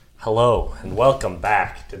Hello, and welcome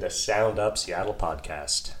back to the Sound Up Seattle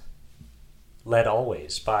podcast. Led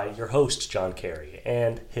always by your host, John Carey,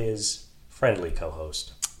 and his friendly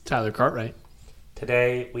co-host, Tyler Cartwright.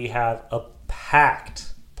 Today, we have a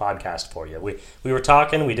packed podcast for you. We were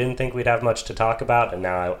talking, we didn't think we'd have much to talk about, and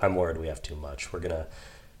now I'm worried we have too much. We're going to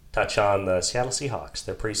touch on the Seattle Seahawks,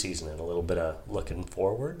 their preseason, and a little bit of looking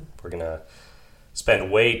forward. We're going to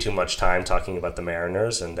spend way too much time talking about the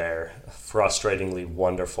Mariners and their frustratingly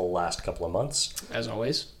wonderful last couple of months. As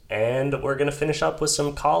always. And we're going to finish up with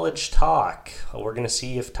some college talk. We're going to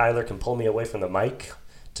see if Tyler can pull me away from the mic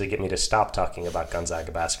to get me to stop talking about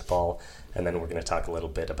Gonzaga basketball. And then we're going to talk a little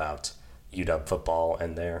bit about UW football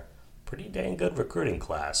and their pretty dang good recruiting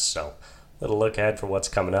class. So, a little look ahead for what's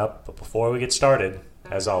coming up. But before we get started,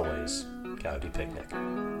 as always, Gowdy Picnic.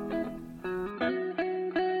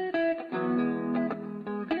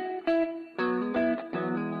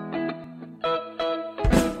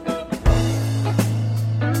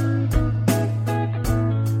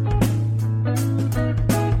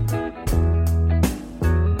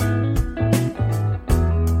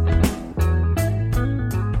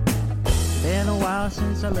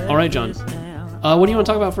 All right, John. What do you want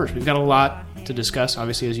to talk about first? We've got a lot to discuss,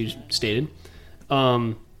 obviously, as you stated.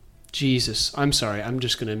 Jesus, I'm sorry. I'm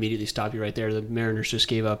just going to immediately stop you right there. The Mariners just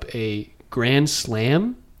gave up a grand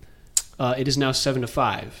slam. It is now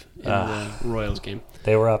 7-5 in the Royals game.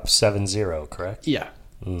 They were up 7-0, correct? Yeah.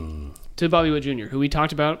 To Bobby Witt Jr., who we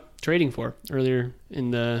talked about trading for earlier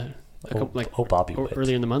in the Bobby Witt.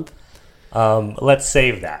 Earlier in the month. Let's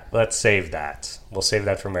save that. We'll save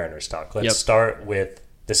that for Mariners talk. Let's start with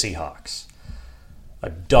the Seahawks. A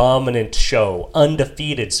dominant show,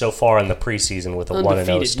 undefeated so far in the preseason with a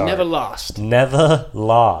 1-0 start. Never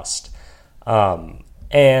lost.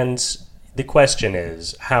 And the question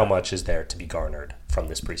is, how much is there to be garnered from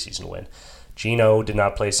this preseason win? Geno did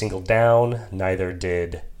not play a single down. Neither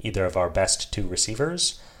did either of our best two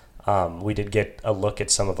receivers. We did get a look at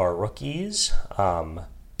some of our rookies,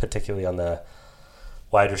 particularly on the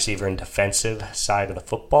wide receiver and defensive side of the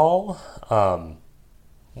football.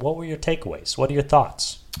 What were your takeaways? What are your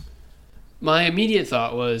thoughts? My immediate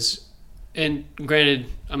thought was, and granted,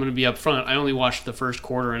 I'm going to be up front, I only watched the first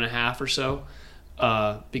quarter and a half or so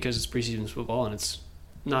because it's preseason football and it's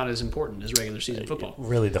not as important as regular season football.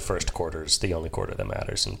 Really, the first quarter is the only quarter that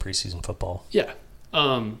matters in preseason football. Yeah.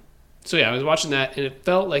 I was watching that, and it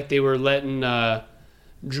felt like they were letting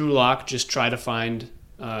Drew Lock just try to find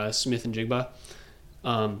Smith and Jigba.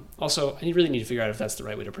 Also, I really need to figure out if that's the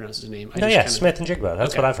right way to pronounce his name. Smith and Jigba.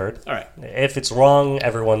 That's what I've heard. All right. If it's wrong,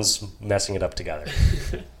 everyone's messing it up together.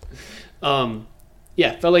 Felt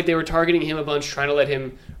like they were targeting him a bunch, trying to let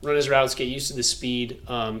him run his routes, get used to the speed.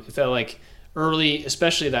 It felt like early,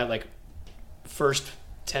 especially that first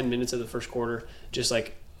 10 minutes of the first quarter, just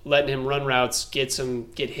letting him run routes, get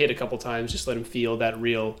hit a couple times, just let him feel that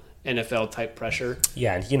real NFL type pressure.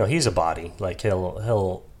 Yeah, and he's a body.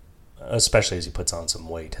 He'll especially as he puts on some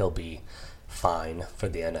weight, he'll be fine for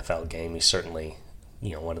the NFL game. He's certainly,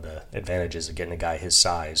 one of the advantages of getting a guy his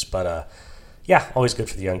size. But, always good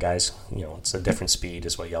for the young guys. It's a different speed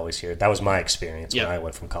is what you always hear. That was my experience when I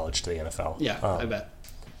went from college to the NFL. Yeah, I bet.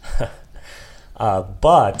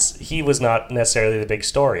 But he was not necessarily the big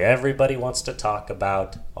story. Everybody wants to talk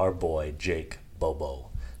about our boy, Jake Bobo,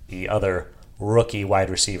 the other rookie wide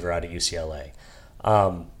receiver out of UCLA.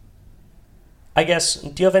 I guess,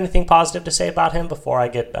 do you have anything positive to say about him before I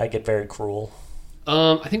get very cruel?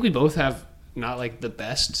 I think we both have not the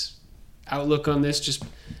best outlook on this,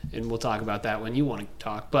 and we'll talk about that when you want to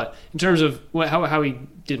talk. But in terms of how he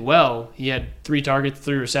did well, he had 3 targets,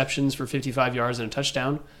 3 receptions for 55 yards and a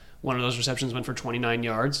touchdown. One of those receptions went for 29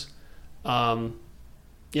 yards. A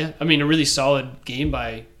really solid game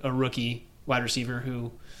by a rookie wide receiver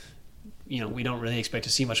who, we don't really expect to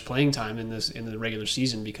see much playing time in the regular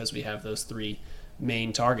season because we have those 3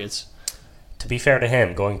 main targets. To be fair to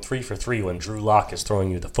him, going 3 for 3 when Drew Lock is throwing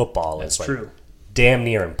you the football is true. Damn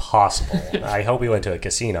near impossible. I hope he went to a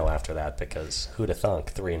casino after that because who'd have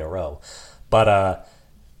thunk 3 in a row. But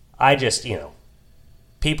I just,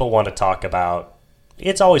 people want to talk about.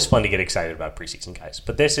 It's always fun to get excited about preseason guys,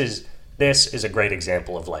 but this is a great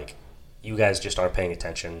example of you guys just aren't paying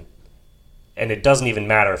attention. And it doesn't even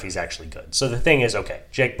matter if he's actually good. So the thing is, okay,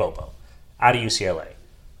 Jake Bobo, out of UCLA.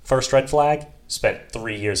 First red flag, spent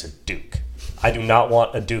 3 years at Duke. I do not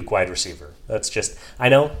want a Duke wide receiver. That's just, I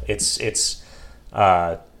know it's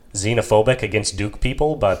xenophobic against Duke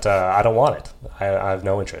people, but I don't want it. I have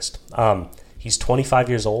no interest. He's 25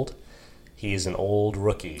 years old. He is an old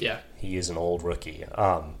rookie. Yeah. He is an old rookie. It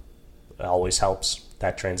always helps,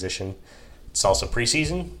 that transition. It's also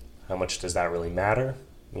preseason. How much does that really matter?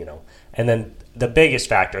 And then the biggest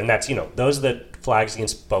factor, and that's, those are the flags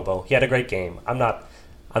against Bobo. He had a great game. I'm not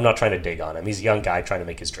trying to dig on him. He's a young guy trying to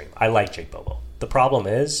make his dream. I like Jake Bobo. The problem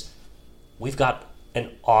is we've got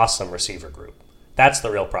an awesome receiver group. That's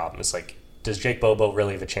the real problem. It's like, does Jake Bobo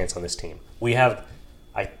really have a chance on this team? We have,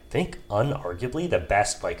 I think, unarguably the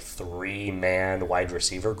best 3-man wide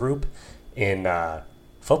receiver group in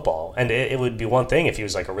football. And it would be one thing if he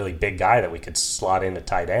was a really big guy that we could slot in a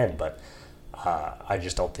tight end, but I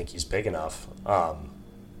just don't think he's big enough.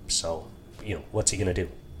 So, what's he going to do?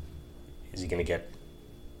 Is he going to get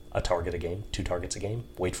a target a game, 2 targets a game,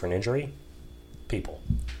 wait for an injury? People,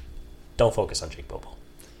 don't focus on Jake Bobo.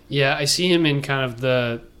 Yeah, I see him in kind of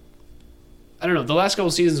the last couple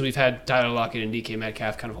of seasons we've had Tyler Lockett and DK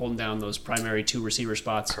Metcalf kind of holding down those primary 2 receiver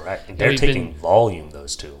spots. Correct. And they're taking volume,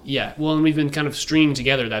 those 2. Yeah, well, and we've been kind of stringing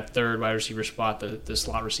together that third wide receiver spot, the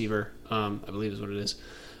slot receiver, I believe is what it is.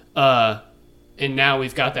 And now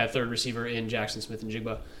we've got that third receiver in Jackson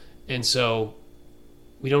Smith-Njigba. And so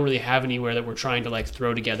we don't really have anywhere that we're trying to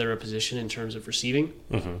throw together a position in terms of receiving.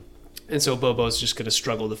 Mm-hmm. And so Bobo's just going to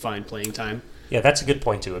struggle to find playing time. Yeah, that's a good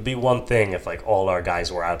point, too. It'd be one thing if, all our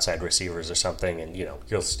guys were outside receivers or something, and,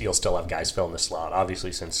 you'll still have guys filling the slot.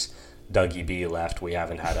 Obviously, since Dougie B left, we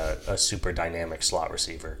haven't had a super dynamic slot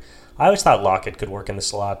receiver. I always thought Lockett could work in the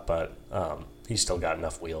slot, but he's still got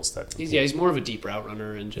enough wheels that... He's more of a deep route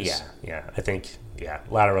runner and just... Yeah. I think,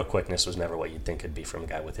 lateral quickness was never what you'd think it'd be from a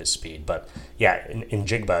guy with his speed. But,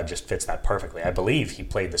 Njigba just fits that perfectly. I believe he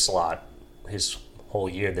played the slot this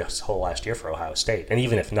whole last year for Ohio State. And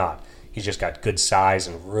even if not, he's just got good size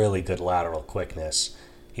and really good lateral quickness.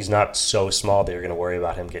 He's not so small that you're going to worry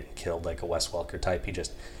about him getting killed like a Wes Welker type.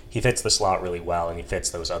 He fits the slot really well, and he fits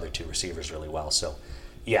those other 2 receivers really well. So,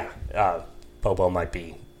 Bobo might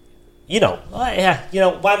be,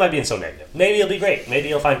 why am I being so negative? Maybe he'll be great. Maybe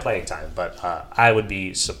he'll find playing time, but I would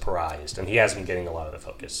be surprised, and he has been getting a lot of the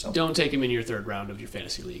focus. So don't take him in your 3rd round of your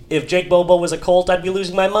fantasy league. If Jake Bobo was a Colt, I'd be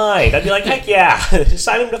losing my mind. I'd be like, heck yeah,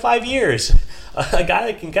 sign him to 5 years. A guy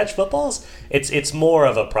that can catch footballs. It's more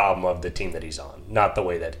of a problem of the team that he's on, not the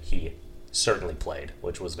way that he certainly played,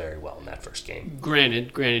 which was very well in that first game.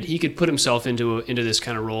 Granted, he could put himself into this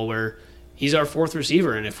kind of role where he's our 4th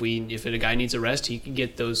receiver, and if a guy needs a rest, he can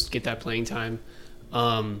get that playing time.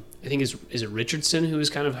 I think is it Richardson who has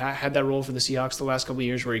kind of had that role for the Seahawks the last couple of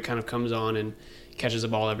years, where he kind of comes on and catches the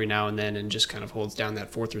ball every now and then and just kind of holds down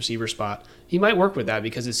that 4th receiver spot. He might work with that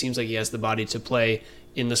because it seems like he has the body to play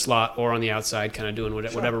in the slot or on the outside, kind of doing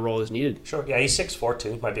whatever role is needed. Sure, yeah, he's 6'4"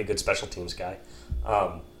 too. Might be a good special teams guy.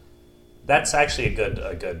 That's actually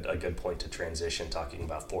a good point to transition, talking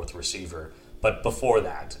about 4th receiver. But before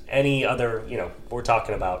that, any other, we're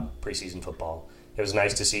talking about preseason football. It was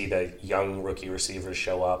nice to see the young rookie receivers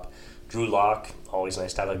show up. Drew Lock, always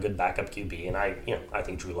nice to have a good backup QB, and I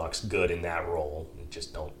think Drew Lock's good in that role.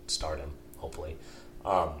 Just don't start him, hopefully.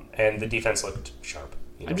 And the defense looked sharp.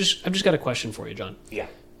 I've just got a question for you, John.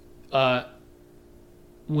 Yeah.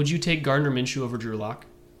 Would you take Gardner Minshew over Drew Lock?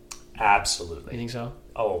 Absolutely. You think so?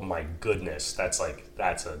 Oh my goodness, that's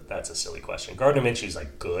a silly question. Gardner Minshew's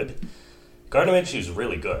good. Gardner Minshew's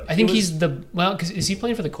really good. I think because is he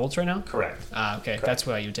playing for the Colts right now? Correct. Okay, correct. That's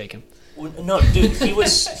why you would take him. No, dude, he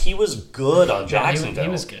was good on Jacksonville. He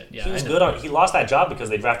was good. Yeah, he was good he lost that job because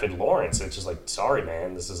they drafted Lawrence. It's just sorry,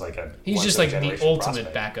 man, this is he's just the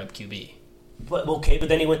ultimate prospect. Backup QB. But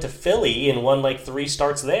then he went to Philly and won 3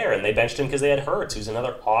 starts there, and they benched him because they had Hurts, who's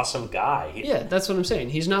another awesome guy. Yeah, that's what I'm saying.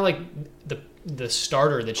 He's not the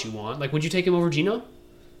starter that you want. Would you take him over Geno?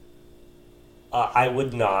 I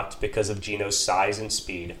would not, because of Geno's size and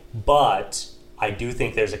speed, but I do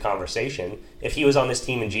think there's a conversation. If he was on this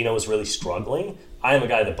team and Geno was really struggling, I am a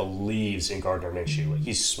guy that believes in Gardner Minshew.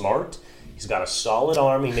 He's smart. He's got a solid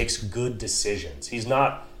arm. He makes good decisions. He's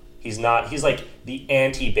like the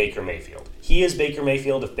anti-Baker Mayfield. He is Baker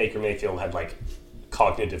Mayfield if Baker Mayfield had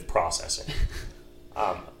cognitive processing.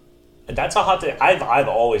 That's a hot thing. I've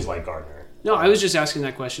always liked Gardner. No, I was just asking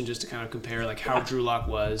that question just to kind of compare how Drew Lock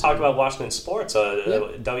was. Talk about Washington sports,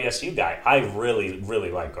 a WSU guy. I really, really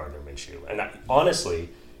like Gardner Minshew. And honestly,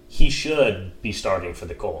 he should be starting for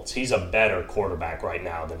the Colts. He's a better quarterback right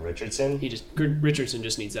now than Richardson. Richardson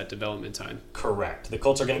just needs that development time. Correct. The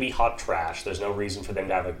Colts are going to be hot trash. There's no reason for them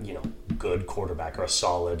to have a good quarterback or a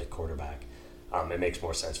solid quarterback. It makes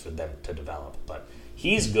more sense for them to develop. But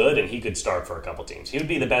he's good, and he could start for a couple teams. He would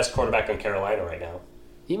be the best quarterback on Carolina right now.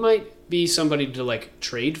 He might be somebody to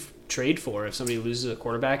trade for if somebody loses a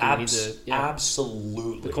quarterback. And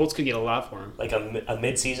Absolutely. The Colts could get a lot for him. A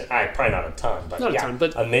mid-season, probably not a ton,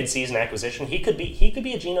 but a mid-season acquisition. He could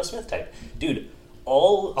be a Geno Smith type. Dude,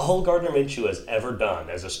 all Gardner Minshew has ever done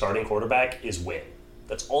as a starting quarterback is win.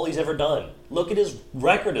 That's all he's ever done. Look at his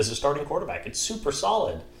record as a starting quarterback. It's super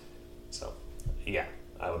solid. So, yeah,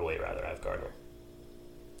 I would way rather have Gardner.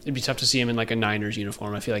 It'd be tough to see him in like a Niners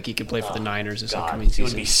uniform. I feel like he could play for the Niners this upcoming He season.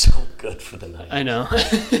 would be so good for the Niners. I know.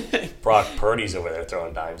 Brock Purdy's over there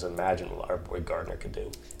throwing dimes. Imagine what our boy Gardner could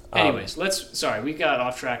do. Anyways, sorry, we got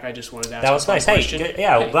off track. I just wanted to ask that was nice. Hey,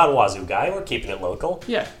 question. about a Wazoo guy. We're keeping it local.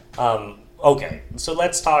 Yeah. Okay, so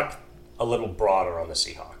let's talk a little broader on the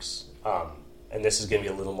Seahawks. And this is going to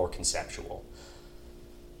be a little more conceptual.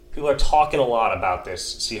 People are talking a lot about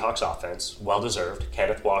this Seahawks offense. Well-deserved.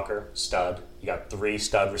 Kenneth Walker, stud. You got 3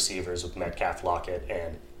 stud receivers with Metcalf, Lockett,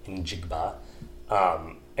 and Njigba.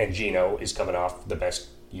 And Geno is coming off the best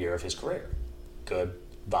year of his career. Good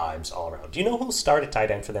vibes all around. Do you know who'll start at tight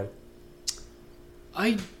end for them?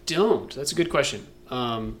 I don't. That's a good question.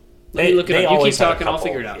 Let me look it up. You keep talking, I'll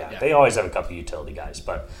figure it out. Yeah, they always have a couple utility guys.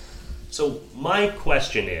 But so my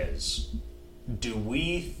question is, do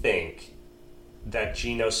we think that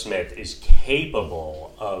Geno Smith is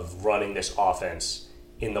capable of running this offense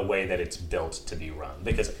in the way that it's built to be run?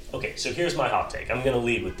 Because, okay, so here's my hot take. I'm going to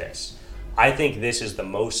lead with this. I think this is the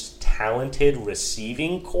most talented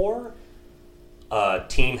receiving core a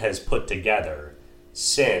team has put together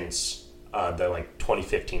since the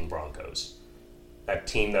 2015 Broncos. That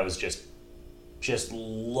team that was just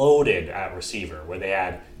loaded at receiver, where they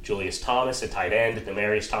had Julius Thomas at tight end,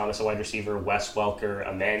 Demaryius Thomas at wide receiver, Wes Welker,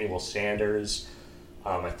 Emmanuel Sanders.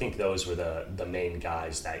 I think those were the main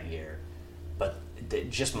guys that year. But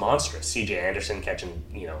just monstrous. C.J. Anderson catching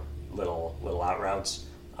little out routes.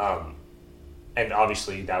 And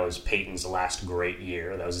obviously that was Peyton's last great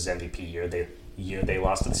year. That was his MVP year. The year they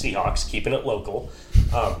lost to the Seahawks, keeping it local.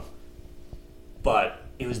 But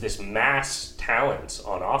it was this mass talent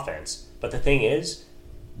on offense. But the thing is,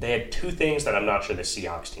 they had 2 things that I'm not sure the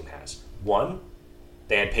Seahawks team has. One,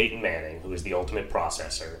 they had Peyton Manning, who was the ultimate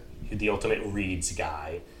processor, the ultimate reads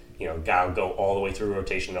guy. Guy will go all the way through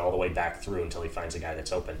rotation and all the way back through until he finds a guy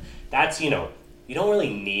that's open. That's, you don't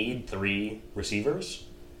really need 3 receivers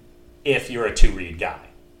if you're a 2-read guy.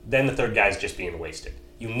 Then the third guy's just being wasted.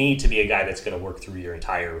 You need to be a guy that's going to work through your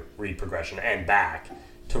entire read progression and back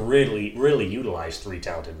to really, really utilize 3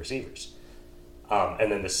 talented receivers. That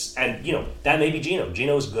may be Geno.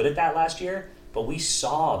 Geno was good at that last year, but we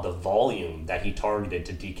saw the volume that he targeted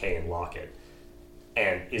to DK and Lockett.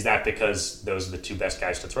 And is that because those are the 2 best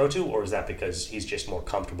guys to throw to, or is that because he's just more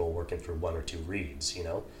comfortable working through 1 or 2 reads,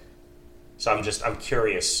 So I'm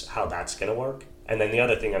curious how that's going to work. And then the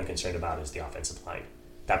other thing I'm concerned about is the offensive line.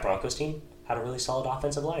 That Broncos team had a really solid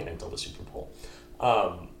offensive line until the Super Bowl.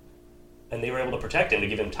 And they were able to protect him to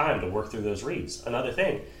give him time to work through those reads. Another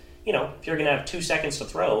thing, if you're going to have 2 seconds to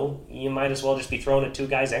throw, you might as well just be throwing at 2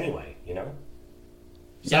 guys anyway, So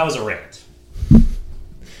that was a rant.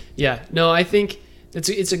 Yeah, no, I think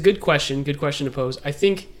it's a good question to pose. I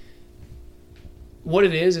think what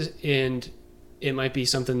it is, and it might be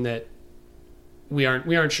something that we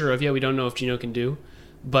aren't sure of yet. We don't know if Geno can do,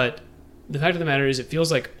 but the fact of the matter is, it feels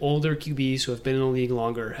like older QBs who have been in the league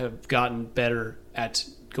longer have gotten better at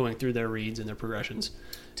going through their reads and their progressions.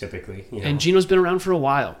 Typically, And Geno's been around for a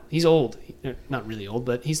while. He's old. Not really old,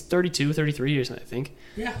 but he's 32, 33 years, I think.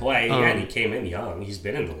 Yeah, well, and he came in young. He's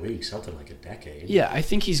been in the league something like a decade. Yeah, I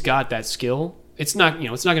think he's got that skill. It's not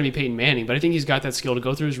going to be Peyton Manning, but I think he's got that skill to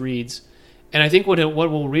go through his reads. And I think what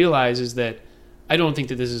we'll realize is that I don't think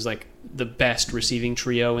that this is like the best receiving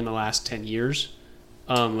trio in the last 10 years.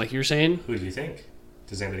 Like you're saying. Who do you think?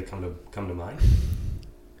 Does anybody come to mind?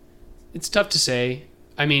 It's tough to say.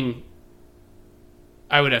 I mean,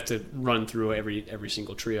 I would have to run through every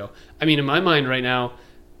single trio. I mean, in my mind right now,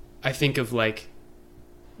 I think of like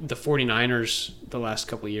the 49ers the last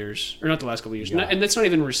couple of years, or not the last couple of years, Yeah. And that's not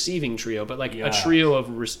even receiving trio, but like a trio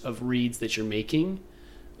of reads that you're making,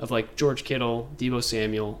 of like George Kittle, Deebo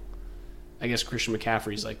Samuel. I guess Christian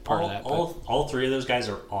McCaffrey's like part of that. All 3 of those guys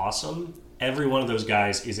are awesome. Every one of those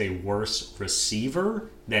guys is a worse receiver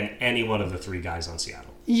than any one of the 3 guys on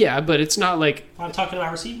Seattle. Yeah, but it's not like... I'm talking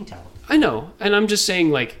about receiving talent. I know, and I'm just saying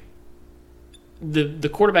like the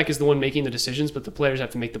quarterback is the one making the decisions, but the players have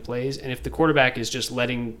to make the plays. And if the quarterback is just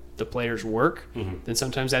letting the players work, then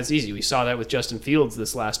sometimes that's easy. We saw that with Justin Fields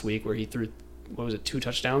this last week where he threw, 2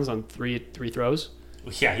 touchdowns on three throws?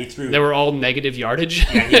 Yeah, he threw... They were all negative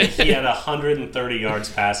yardage. Yeah, he had 130 yards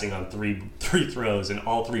passing on three throws, and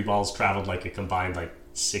all 3 balls traveled like a combined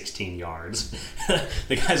 16 yards.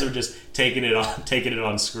 The guys were just taking it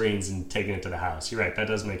on screens and taking it to the house. You're right, that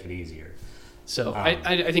does make it easier. So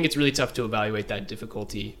I think it's really tough to evaluate that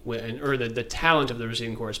difficulty or the talent of the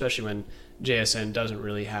receiving core, especially when JSN doesn't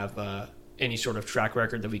really have any sort of track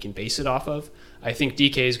record that we can base it off of. I think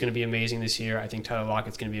DK is going to be amazing this year. I think Tyler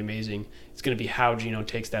Lockett's going to be amazing. It's going to be how Geno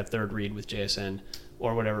takes that third read with JSN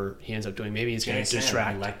or whatever he ends up doing. Maybe he's going to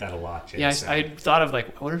distract. I like that a lot, JSN. Yeah, I thought of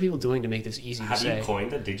like, what are people doing to make this easy to say? Have you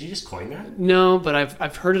coined it? Did you just coin that? No, but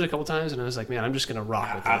I've heard it a couple times, and I was like, man, I'm just going to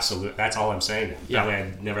rock with this. Absolutely. That's all I'm saying. Yeah. That way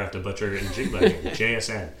I never have to butcher it in Jigba again.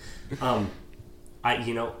 JSN.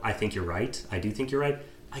 I think you're right. I do think you're right.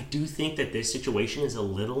 I do think that this situation is a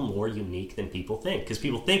little more unique than people think, because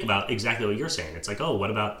people think about exactly what you're saying. It's like, oh, what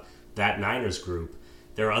about that Niners group?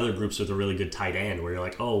 There are other groups with a really good tight end where you're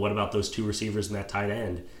like, oh, what about those two receivers and that tight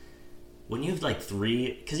end? When you have like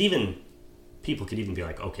three, because even people could even be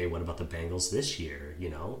like, okay, what about the Bengals this year,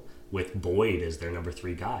 with Boyd as their number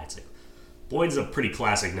 3 guy? It's like, Boyd's a pretty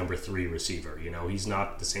classic number 3 receiver, he's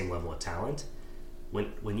not the same level of talent.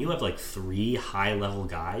 When you have like 3 high-level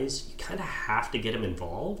guys, you kind of have to get them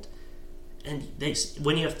involved. And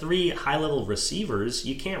when you have 3 high-level receivers,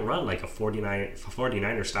 you can't run like a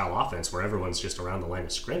 49er-style offense where everyone's just around the line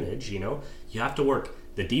of scrimmage, You have to work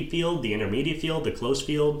the deep field, the intermediate field, the close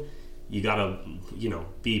field. You got to,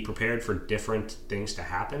 be prepared for different things to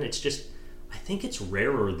happen. It's just, I think it's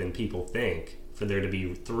rarer than people think for there to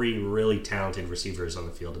be 3 really talented receivers on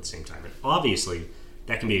the field at the same time. And obviously,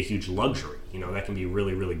 that can be a huge luxury. That can be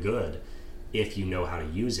really, really good if you know how to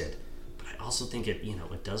use it. But I also think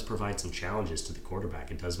it does provide some challenges to the quarterback.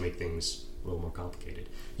 It does make things a little more complicated.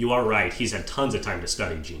 You are right. He's had tons of time to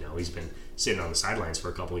study, Geno. He's been sitting on the sidelines for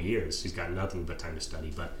a couple of years. He's got nothing but time to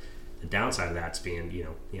study. But the downside of that's being,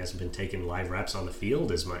 he hasn't been taking live reps on the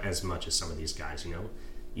field as much as some of these guys,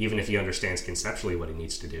 Even if he understands conceptually what he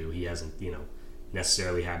needs to do, he hasn't,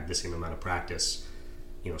 necessarily had the same amount of practice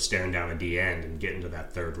staring down a D end and getting to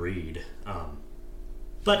that third read.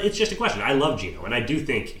 But it's just a question. I love Geno, and I do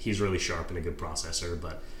think he's really sharp and a good processor,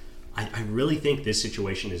 but I really think this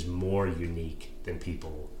situation is more unique than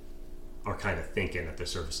people are kind of thinking at the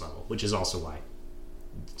surface level, which is also why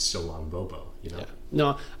it's so long Bobo, Yeah.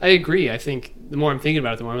 No, I agree. I think the more I'm thinking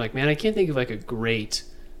about it, the more I'm like, man, I can't think of like a great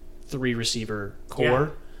 3 receiver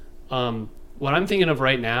core. Yeah. What I'm thinking of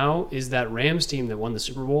right now is that Rams team that won the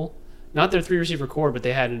Super Bowl. Not their 3 receiver core, but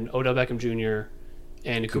they had an Odell Beckham Jr.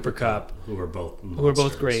 and a Cooper Kupp, who were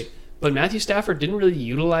both great. But Matthew Stafford didn't really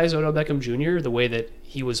utilize Odell Beckham Jr. the way that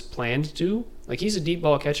he was planned to. Like, he's a deep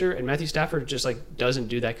ball catcher, and Matthew Stafford just like doesn't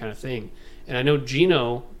do that kind of thing. And I know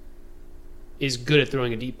Geno is good at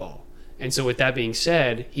throwing a deep ball, and so with that being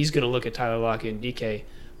said, he's going to look at Tyler Lockett and DK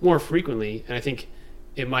more frequently, and I think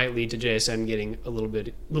it might lead to JSN getting a little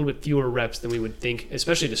bit fewer reps than we would think,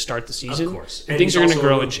 especially to start the season. Of course. And things are going to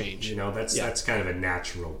grow and change. That's kind of a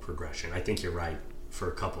natural progression. I think you're right for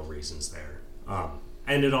a couple of reasons there.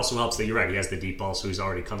 And it also helps that you're right. He has the deep ball, so he's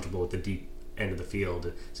already comfortable with the deep end of the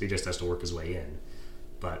field, so he just has to work his way in.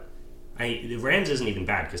 But the Rams isn't even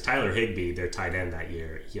bad because Tyler Higbee, their tight end that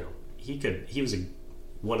year, he was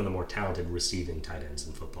one of the more talented receiving tight ends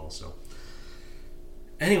in football, so...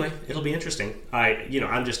 Anyway, it'll be interesting.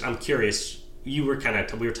 I'm curious. We were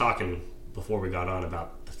talking before we got on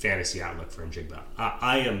about the fantasy outlook for Njigba.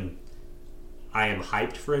 I am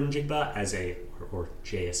hyped for Njigba or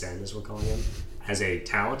JSN as we're calling him, as a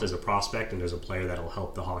talent, as a prospect, and as a player that'll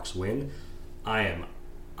help the Hawks win. I am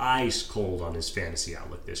ice cold on his fantasy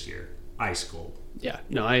outlook this year. Ice cold. Yeah,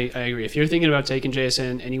 no, I agree. If you're thinking about taking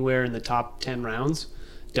JSN anywhere in the top 10 rounds,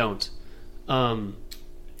 don't.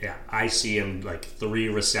 Yeah, I see him like 3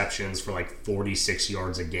 receptions for like 46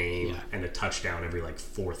 yards a game and a touchdown every like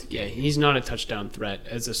 4th game. Yeah, he's not a touchdown threat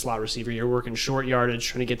as a slot receiver. You're working short yardage,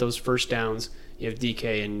 trying to get those first downs. You have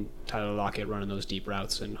DK and Tyler Lockett running those deep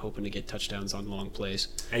routes and hoping to get touchdowns on long plays.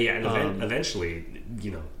 And eventually,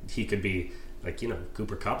 he could be like,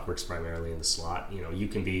 Cooper Kupp works primarily in the slot. You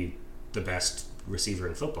can be the best receiver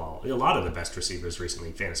in football. A lot of the best receivers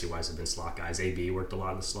recently, fantasy-wise, have been slot guys. AB worked a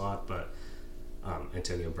lot in the slot, but...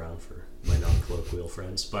 Antonio Brown for my non-colloquial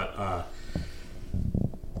friends, but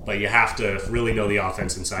you have to really know the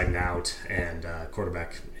offense inside and out, and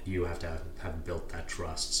quarterback, you have to have built that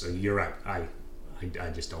trust. So you're right. I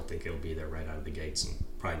just don't think it'll be there right out of the gates, and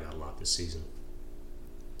probably not a lot this season.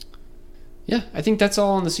 Yeah, I think that's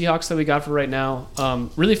all on the Seahawks that we got for right now.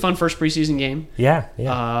 Really fun first preseason game. Yeah.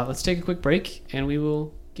 Let's take a quick break, and we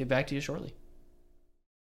will get back to you shortly.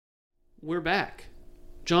 We're back.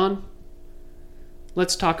 John,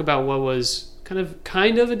 let's talk about what was kind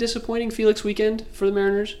of a disappointing Felix weekend for the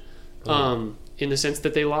Mariners, in the sense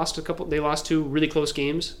that they lost 2 really close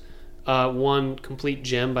games. One complete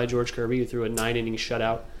gem by George Kirby, who threw a 9-inning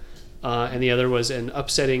shutout, and the other was an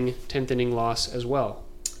upsetting 10th inning loss as well.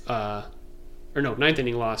 9th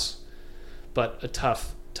inning loss, but a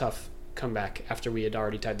tough comeback after we had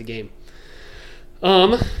already tied the game.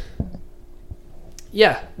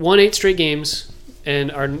 Yeah, won 8 straight games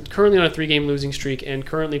and are currently on a 3-game losing streak and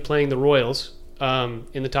currently playing the Royals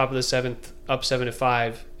in the top of the 7th, up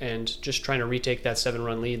 7-5, and just trying to retake that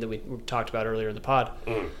 7-run lead that we talked about earlier in the pod.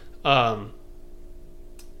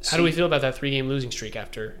 How do we feel about that 3-game losing streak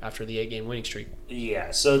after the 8-game winning streak? Yeah,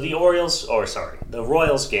 so the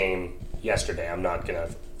Royals game yesterday, I'm not going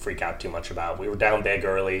to freak out too much about. We were down big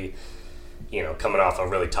early, coming off a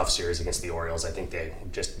really tough series against the Orioles. I think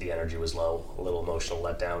the energy was low, a little emotional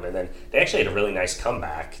letdown. And then they actually had a really nice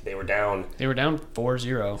comeback. They were down 4-0.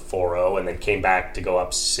 4-0, and then came back to go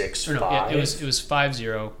up 6-5. Yeah, it was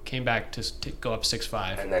 5-0, came back to go up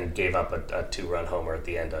 6-5. And then gave up a 2-run homer at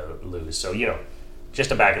the end to lose. So, just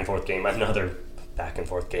a back-and-forth game. Another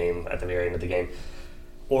back-and-forth game at the very end of the game.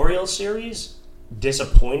 Orioles series,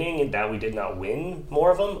 disappointing in that we did not win more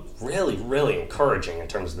of them. Really, really encouraging in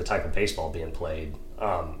terms of the type of baseball being played.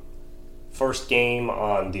 First game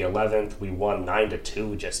on the 11th, we won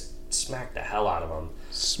 9-2. We just smacked the hell out of them.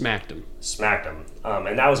 Smacked them.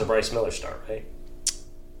 And that was a Bryce Miller start, right?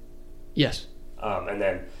 Yes. And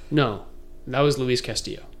then... No, that was Luis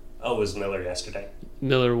Castillo. Oh, was Miller yesterday?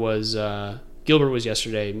 Miller was... Gilbert was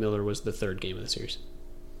yesterday. Miller was the 3rd game of the series.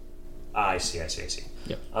 I see.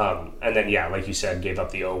 Yep. And then, like you said, gave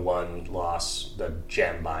up the 0-1 loss, the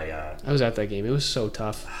gem by... I was at that game. It was so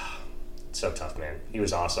tough. So tough, man. He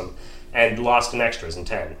was awesome. And lost in extras in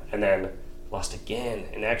 10. And then lost again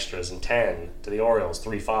in extras in 10 to the Orioles,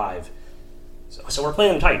 3-5. So we're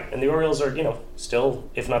playing them tight. And the Orioles are,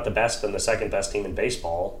 still, if not the best, then the second best team in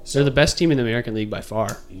baseball. So, they're the best team in the American League by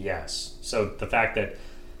far. Yes. So the fact that,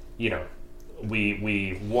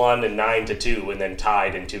 we won 9-2 and then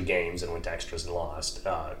tied in 2 games and went to extras and lost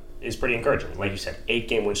is pretty encouraging. Like you said,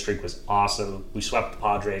 8-game win streak was awesome. We swept the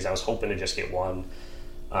Padres. I was hoping to just get one.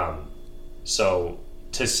 So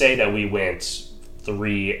to say that we went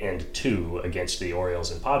 3-2 against the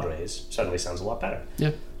Orioles and Padres suddenly sounds a lot better.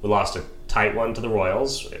 Yeah. We lost a tight one to the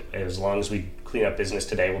Royals. As long as we clean up business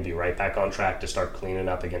today, we'll be right back on track to start cleaning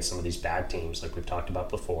up against some of these bad teams like we've talked about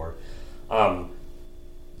before.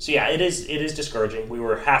 So yeah, it is discouraging. We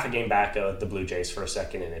were half a game back of the Blue Jays for a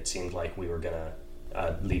second, and it seemed like we were going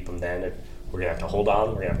to leap them then. And we're going to have to hold on.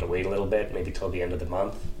 We're going to have to wait a little bit, maybe till the end of the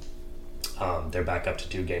month. They're back up to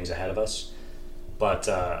 2 games ahead of us. But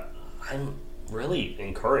I'm really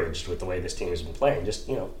encouraged with the way this team has been playing. Just,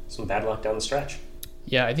 some bad luck down the stretch.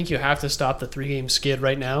 Yeah, I think you have to stop the 3-game skid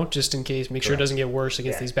right now, just in case. Make sure it doesn't get worse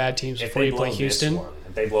against these bad teams before you play Houston.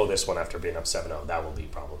 If they blow this one after being up 7-0, that will be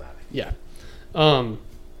problematic. Yeah.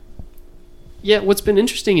 What's been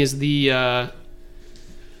interesting is the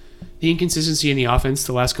inconsistency in the offense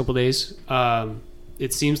the last couple of days.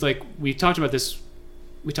 It seems like we talk about this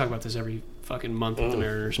every fucking month with the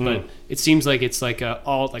Mariners, but it seems like it's like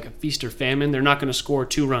a feast or famine. They're not going to score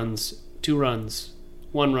 2 runs,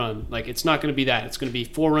 1 run. Like, it's not going to be that. It's going to be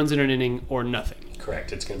 4 runs in an inning or nothing.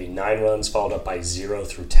 Correct. It's going to be 9 runs followed up by 0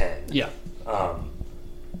 through 10. Yeah.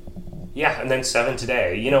 And then 7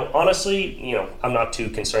 today. Honestly, I'm not too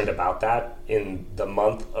concerned about that. In the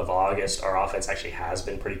month of August, our offense actually has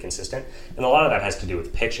been pretty consistent. And a lot of that has to do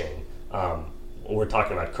with pitching. We're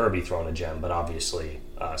talking about Kirby throwing a gem, but obviously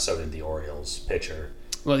so did the Orioles pitcher.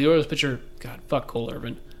 Well, the Orioles pitcher, God, fuck Cole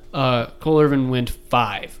Irvin. Cole Irvin went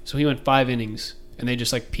 5. So he went 5 innings, and they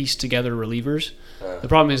just pieced together relievers. The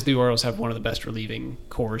problem is the Orioles have one of the best relieving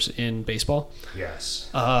cores in baseball. Yes.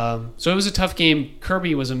 So it was a tough game.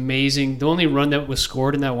 Kirby was amazing. The only run that was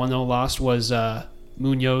scored in that 1-0 loss was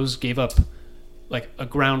Munoz gave up a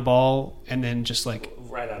ground ball and then just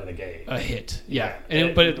right out of the gate a hit. Yeah.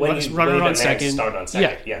 Runner on second. Start on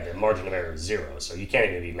second. Yeah. The margin of error is 0, so you can't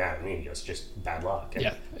even be mad at Munoz. Just bad luck.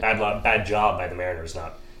 And bad job by the Mariners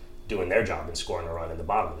not doing their job and scoring a run in the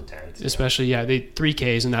bottom of the 10th. Especially, they 3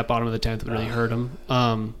 Ks in that bottom of the 10th really hurt them.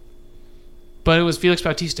 But it was Felix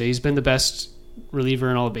Bautista. He's been the best reliever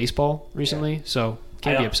in all of baseball recently, so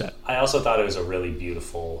can't be upset. I also thought it was a really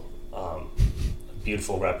beautiful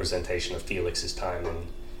representation of Felix's time in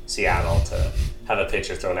Seattle to have a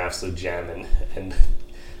pitcher throw an absolute gem and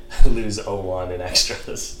lose 0-1 in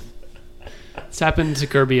extras. It's happened to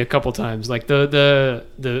Kirby a couple times. Like the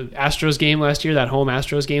Astros game last year, that home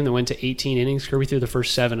Astros game that went to 18 innings, Kirby threw the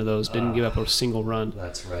first 7 of those, didn't give up a single run.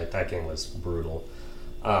 That's right. That game was brutal.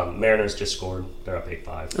 Mariners just scored. They're up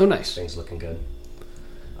 8-5. Oh, nice. Things looking good.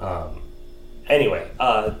 Anyway,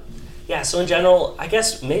 so in general, I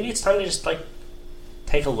guess maybe it's time to just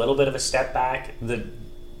take a little bit of a step back.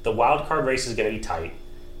 The wild card race is going to be tight.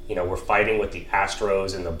 we're fighting with the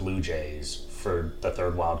Astros and the Blue Jays for the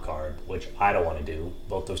third wild card, which I don't want to do.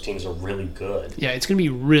 Both those teams are really good. Yeah, it's going to be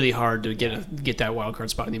really hard to get that wild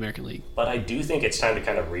card spot in the American League. But I do think it's time to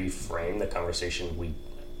kind of reframe the conversation we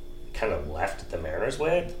kind of left the Mariners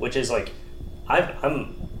with, which is like,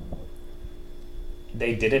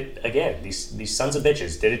 they did it again. These sons of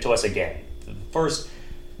bitches did it to us again. The first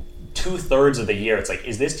 2/3 of the year, it's like,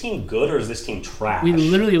 is this team good or is this team trash? We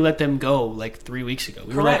literally let them go like 3 weeks ago.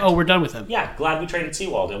 We were like, oh, we're done with them. Yeah, glad we traded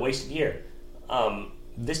Seawald. A wasted year.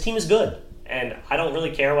 This team is good, and I don't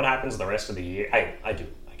really care what happens the rest of the year. I do.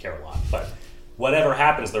 I care a lot, but whatever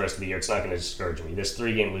happens the rest of the year, it's not going to discourage me. This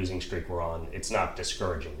 3-game losing streak we're on, it's not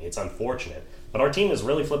discouraging me. It's unfortunate, but our team is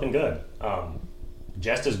really flipping good.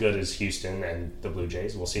 Just as good as Houston and the Blue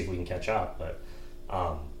Jays. We'll see if we can catch up, but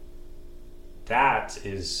that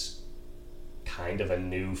is kind of a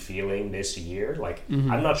new feeling this year. Like,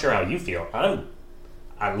 I'm not sure how you feel. I'm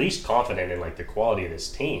at least confident in like the quality of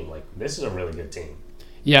this team. Like, this is a really good team.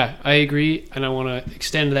 Yeah, I agree, and I want to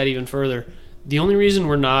extend that even further. The only reason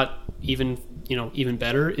we're not even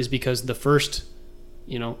better is because the first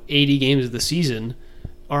 80 games of the season,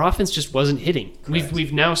 our offense just wasn't hitting. Correct.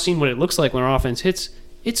 We've now seen what it looks like when our offense hits.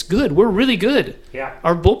 It's good. We're really good. Yeah.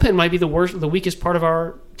 Our bullpen might be the weakest part of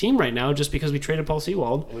our team right now, just because we traded Paul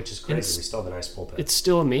Sewald. Which is crazy. We still have a nice bullpen. It's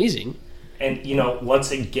still amazing. And,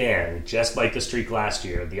 once again, just like the streak last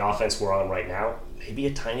year, the offense we're on right now, maybe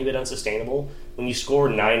a tiny bit unsustainable. When you score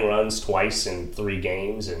 9 runs twice in 3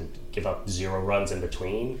 games and give up 0 runs in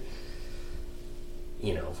between,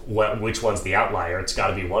 which one's the outlier? It's got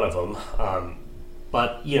to be one of them.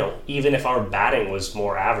 But, even if our batting was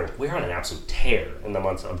more average, we're on an absolute tear in the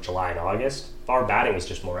months of July and August. If our batting was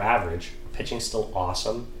just more average, pitching's still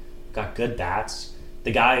awesome, got good bats.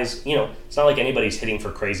 The guys, it's not like anybody's hitting for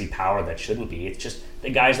crazy power that shouldn't be. It's just the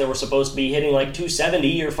guys that were supposed to be hitting like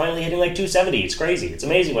 270 are finally hitting like 270. It's crazy. It's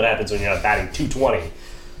amazing what happens when you're not batting 220.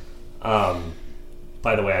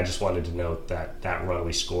 By the way, I just wanted to note that run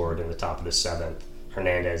we scored in the top of the 7th,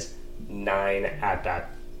 Hernandez, 9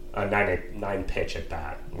 pitch at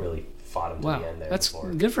bat, really fought him to the end there. That's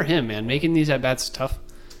good for him, man. Making these at bats tough.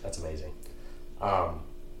 That's amazing.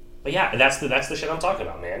 But yeah, that's the shit I'm talking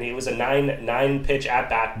about, man. It was a 9 pitch at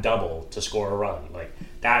bat double to score a run. Like,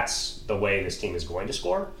 that's the way this team is going to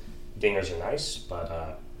score. Dingers are nice,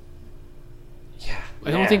 but yeah.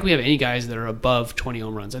 I don't think we have any guys that are above 20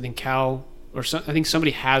 home runs. I think I think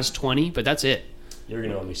somebody has 20, but that's it. You're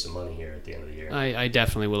gonna owe me some money here at the end of the year. I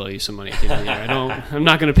definitely will owe you some money at the end of the year. I'm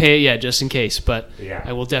not going to pay it yet, just in case, but yeah.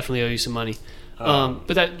 I will definitely owe you some money. But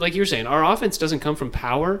that, like you were saying, our offense doesn't come from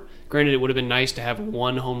power. Granted, it would have been nice to have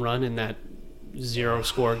 1 home run in that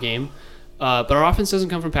 0-score game. But our offense doesn't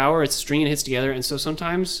come from power. It's stringing hits together, and so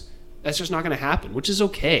sometimes that's just not going to happen, which is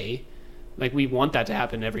okay. Like, we want that to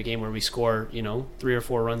happen every game where we score, 3 or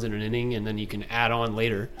 4 runs in an inning, and then you can add on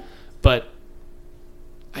later. But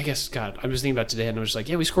I guess, God, I was thinking about today, and I was just like,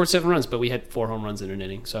 yeah, we scored 7 runs, but we had 4 home runs in an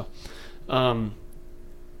inning. So,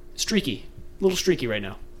 streaky. A little streaky right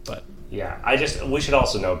now. But yeah, we should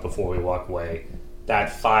also note before we walk away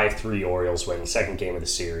that 5-3 Orioles win, second game of the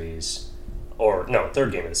series,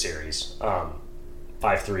 third game of the series,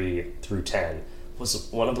 5-3 through 10,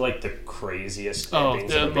 was one of like the craziest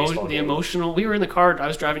endings of a baseball game. Emotional. We were in the car. I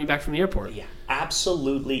was driving you back from the airport. Yeah,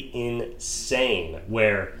 absolutely insane.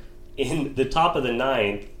 Where in the top of the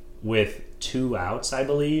 9th with 2 outs, I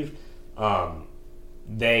believe,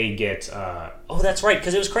 they get that's right,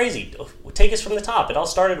 because it was crazy. Take us from the top. It all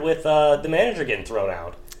started with the manager getting thrown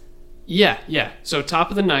out. Yeah. So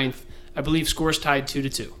top of the 9th, I believe scores tied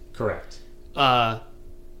 2-2. Correct.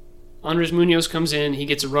 Andres Munoz comes in. He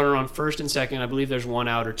gets a runner on first and second. I believe there's 1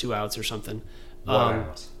 out or 2 outs or something. 1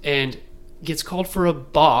 out. And gets called for a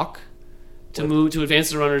balk to advance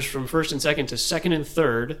the runners from first and second to second and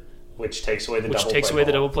third, which takes away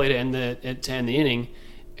the double play to end the inning.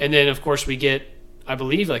 And then of course we get, I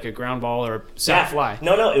believe, like a ground ball or a sac fly.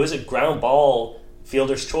 No, it was a ground ball.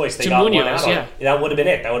 Fielder's choice. They got Munoz, 1 out. Yeah. That would have been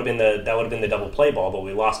it. That would have been the double play ball, but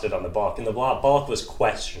we lost it on the balk, and the balk was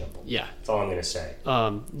questionable. Yeah, that's all I'm going to say.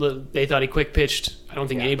 They thought he quick pitched. I don't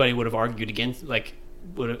think anybody would have argued against. I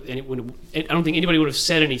don't think anybody would have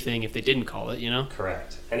said anything if they didn't call it.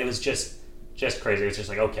 Correct. And it was just crazy. It was just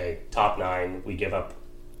like, okay, top 9, we give up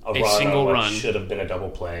a single run. Should have been a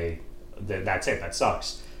double play. That's it. That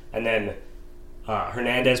sucks. And then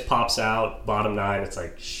Hernandez pops out, bottom 9. It's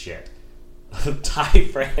like, shit. Ty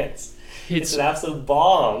France. It's an absolute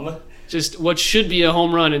bomb. Just what should be a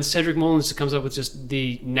home run, and Cedric Mullins comes up with just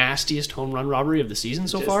the nastiest home run robbery of the season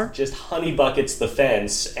so far. Just honey buckets the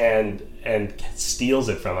fence and steals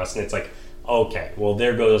it from us, and it's like, okay, well,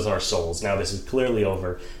 there goes our souls. Now this is clearly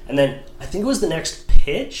over. And then I think it was the next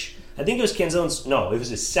pitch. I think it was Canzone's. No, it was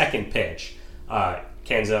his second pitch.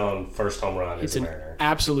 Canzone, first home run as a Mariner.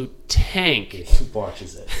 Absolute tank. He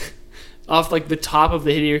launches it. Off like the top of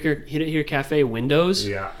the Hit It Here Cafe windows.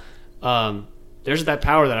 Yeah. There's that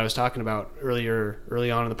power that I was talking about early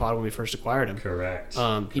on in the pod when we first acquired him. Correct.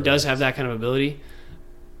 He does have that kind of ability.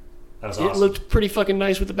 That was awesome. It looked pretty fucking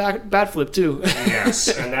nice with the bat flip, too. Yes,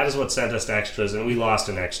 and that is what sent us to extras, and we lost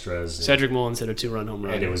in extras. Cedric Mullins hit a 2-run home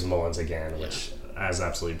run. And it was Mullins again, which is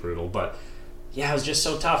absolutely brutal. But, yeah, it was just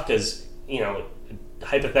so tough because,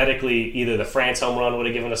 hypothetically, either the France home run would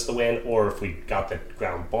have given us the win, or if we got the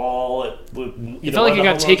ground ball, it felt like it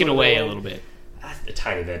got taken away a little bit. A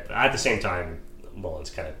tiny bit. But at the same time, Mullins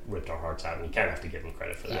kind of ripped our hearts out, and you kind of have to give him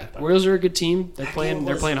credit for that. But Royals are a good team. They're playing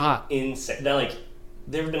hot. Insane.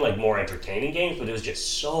 There have been more entertaining games, but it was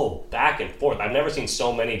just so back and forth. I've never seen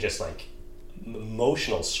so many just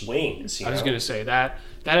emotional swings. I was going to say that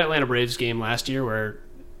Atlanta Braves game last year where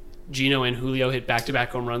Gino and Julio hit back-to-back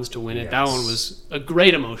home runs to win it. Yes. That one was a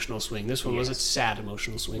great emotional swing. This one was a sad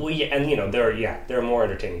emotional swing. Well, yeah, and there are more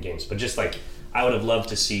entertaining games, but just I would have loved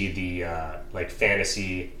to see the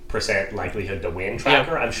fantasy percent likelihood to win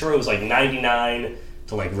tracker. Yeah. I'm sure it was 99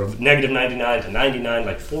 to negative 99 to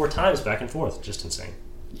 99, 4 times back and forth. Just insane.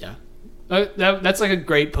 Yeah. That's a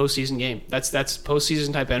great postseason game. That's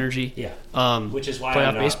postseason type energy. Yeah. Which is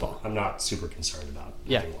why baseball. I'm not super concerned about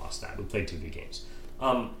having lost that. We played 2 good games.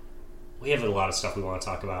 We have a lot of stuff we want to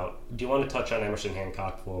talk about. Do you want to touch on Emerson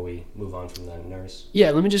Hancock before we move on from the Nurse?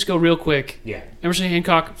 Yeah, let me just go real quick. Yeah. Emerson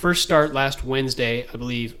Hancock, first start last Wednesday, I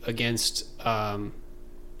believe, against, I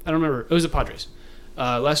don't remember. It was the Padres.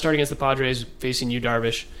 Last start against the Padres, facing Yu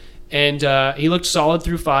Darvish. And he looked solid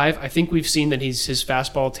through 5. I think we've seen that his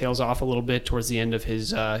fastball tails off a little bit towards the end of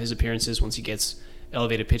his appearances once he gets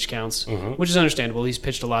elevated pitch counts, which is understandable. He's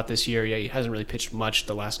pitched a lot this year. Yeah, he hasn't really pitched much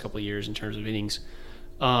the last couple of years in terms of innings.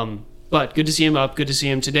 But good to see him up. Good to see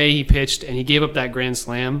him. Today he pitched, and he gave up that grand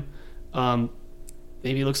slam.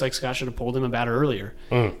 Maybe it looks like Scott should have pulled him a batter earlier,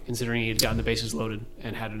 considering he had gotten the bases loaded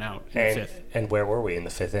and had an out in the 5th. And where were we in the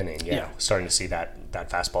 5th inning? Yeah. Starting to see that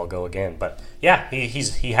fastball go again. But, yeah,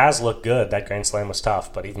 he has looked good. That grand slam was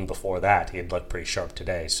tough, but even before that, he had looked pretty sharp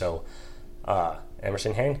today. So,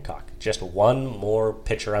 Emerson Hancock, just one more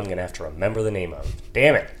pitcher I'm going to have to remember the name of.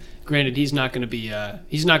 Damn it. Granted, he's not going to be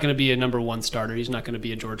a number 1 starter. He's not going to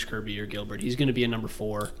be a George Kirby or Gilbert. He's going to be a number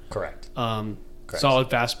 4. Correct. Solid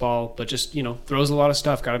fastball, but just throws a lot of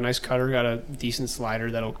stuff. Got a nice cutter. Got a decent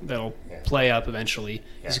slider that'll play up eventually.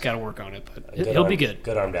 Yeah. He's got to work on it, but he'll be good.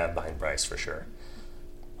 Good arm to have behind Bryce for sure.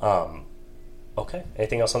 Okay.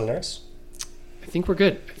 Anything else on the Nurse? I think we're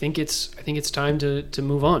good. I think it's time to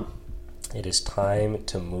move on. It is time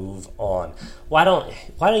to move on. Why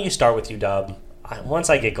don't you start with UW? Once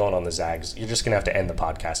I get going on the Zags, you're just gonna have to end the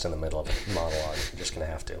podcast in the middle of a monologue. You're just gonna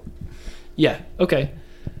have to. Yeah. Okay.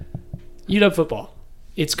 UW football.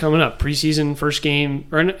 It's coming up. Preseason first game,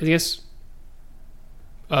 or I guess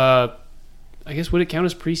would it count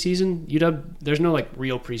as preseason? UW. There's no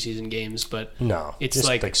real preseason games, but no, it's just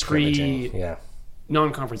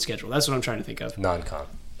non-conference schedule. That's what I'm trying to think of.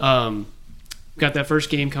 Non-con. Got that first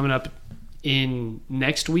game coming up over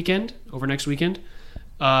next weekend.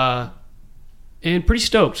 And pretty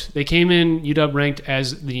stoked. They came in, UW ranked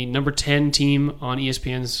as the number 10 team on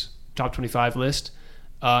ESPN's top 25 list.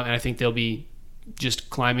 And I think they'll be just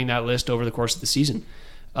climbing that list over the course of the season.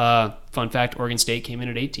 Fun fact, Oregon State came in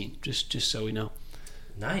at 18, just so we know.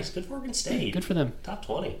 Nice. Good for Oregon State. Good for them. Top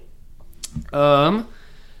 20.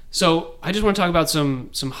 So I just want to talk about some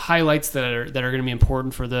highlights that are going to be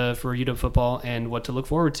important for UW football and what to look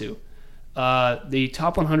forward to. The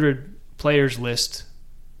top 100 players list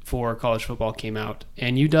for college football came out,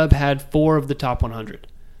 and UW had 4 of the top 100.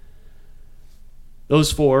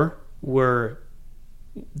 Those 4 were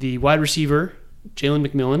the wide receiver, Jalen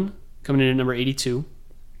McMillan, coming in at number 82.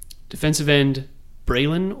 Defensive end,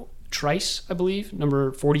 Braylon Trice, I believe,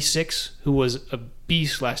 number 46, who was a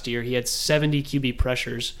beast last year. He had 70 QB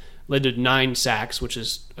pressures, led to 9 sacks, which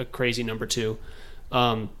is a crazy number too.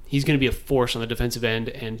 He's going to be a force on the defensive end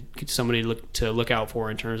and somebody to look out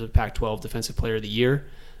for in terms of Pac-12 Defensive Player of the Year.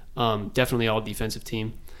 Definitely all defensive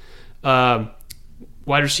team. Wide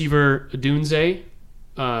receiver Adunze,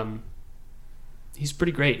 he's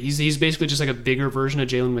pretty great. He's basically just like a bigger version of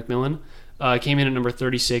Jalen McMillan. Came in at number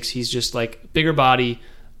 36. He's just bigger body.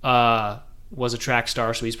 Was a track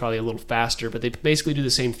star, so he's probably a little faster. But they basically do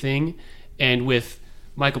the same thing. And with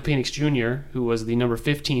Michael Penix Jr., who was the number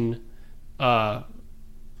 15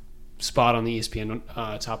 spot on the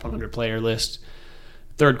ESPN top 100 player list,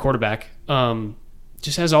 third quarterback.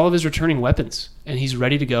 just has all of his returning weapons, and he's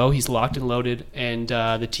ready to go. He's locked and loaded, and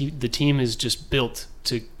the team is just built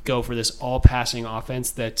to go for this all-passing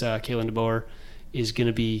offense that Kalen DeBoer is going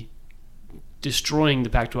to be destroying the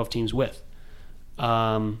Pac-12 teams with.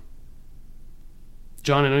 John,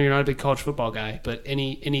 I know you're not a big college football guy, but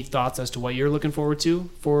any thoughts as to what you're looking forward to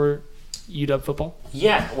for UW football?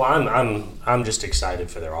 Yeah, well, I'm just excited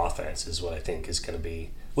for their offense is what I think is going to be,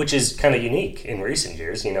 which is kind of unique in recent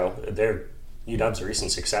years. UW's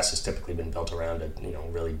recent success has typically been built around a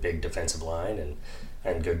really big defensive line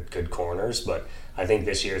and good corners, but I think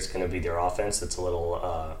this year it's going to be their offense that's a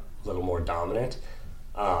little more dominant.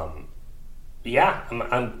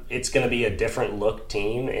 It's going to be a different look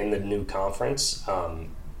team in the new conference.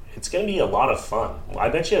 It's going to be a lot of fun. I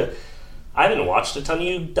bet you. I haven't watched a ton of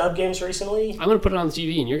UW games recently. I'm going to put it on the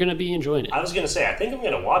TV, and you're going to be enjoying it. I was going to say, I think I'm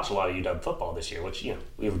going to watch a lot of UW football this year, which,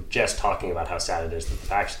 we were just talking about how sad it is that the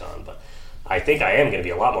Pac's gone, but I think I am going to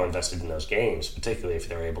be a lot more invested in those games, particularly if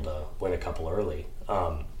they're able to win a couple early.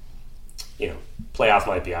 Playoff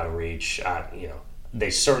might be out of reach.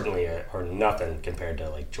 They certainly are nothing compared to,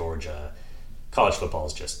 like, Georgia. College football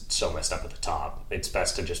is just so messed up at the top. It's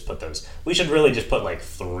best to just put those. We should really just put like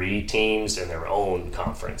 3 teams in their own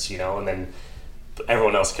conference, and then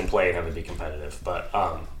everyone else can play and have it be competitive. But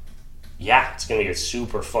it's going to be a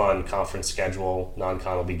super fun conference schedule.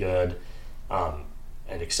 Non-con will be good, and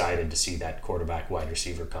excited to see that quarterback wide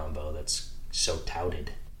receiver combo that's so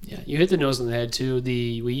touted. Yeah, you hit the nose on the head too.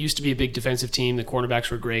 We used to be a big defensive team. The cornerbacks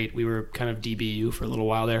were great. We were kind of DBU for a little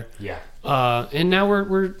while there. Yeah. And now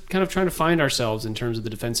we're kind of trying to find ourselves in terms of the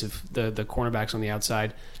defensive, the cornerbacks on the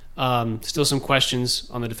outside. Still some questions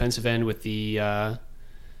on the defensive end with the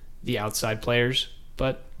outside players,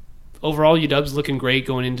 but overall UW's looking great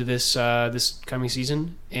going into this coming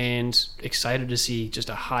season, and excited to see just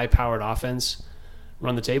a high-powered offense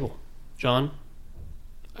run the table. John,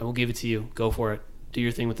 I will give it to you. Go for it. Do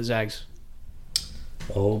your thing with the Zags.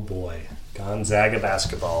 Oh boy, Gonzaga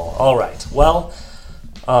basketball. All right. Well,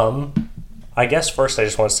 I guess first I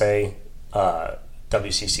just want to say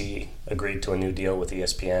WCC agreed to a new deal with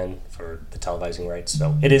ESPN for the televising rights.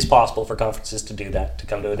 So it is possible for conferences to do that, to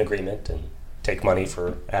come to an agreement and take money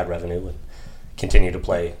for ad revenue and continue to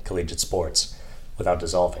play collegiate sports without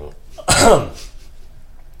dissolving.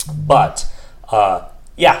 But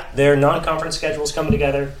their non-conference schedule's coming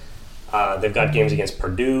together. They've got games against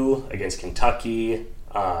Purdue, against Kentucky,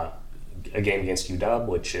 a game against UW,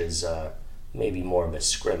 which is maybe more of a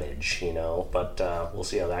scrimmage, but we'll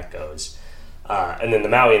see how that goes. And then the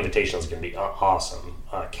Maui Invitational is going to be awesome.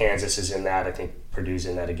 Kansas is in that. I think Purdue's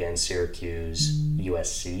in that again. Syracuse,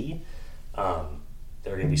 USC. There are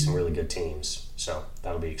going to be some really good teams, so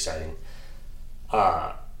that'll be exciting.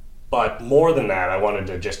 But more than that, I wanted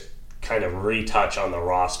to just kind of retouch on the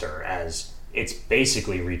roster as it's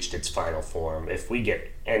basically reached its final form. If we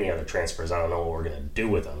get any other transfers, I don't know what we're going to do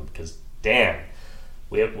with them because, damn,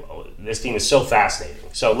 this team is so fascinating.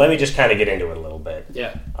 So let me just kind of get into it a little bit.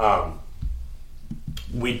 Yeah.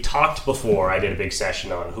 We talked before. I did a big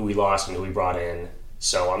session on who we lost and who we brought in.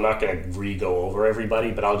 So I'm not going to re-go over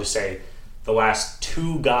everybody, but I'll just say the last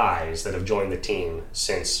 2 guys that have joined the team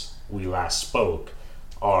since we last spoke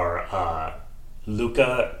are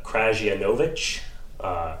Luka Krajinovic,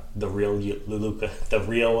 the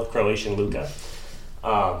real Croatian Luka.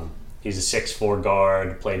 He's a 6'4"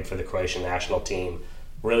 guard, played for the Croatian national team.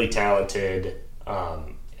 Really talented.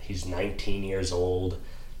 He's 19 years old.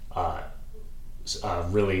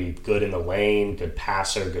 Really good in the lane, good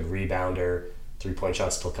passer, good rebounder. 3-point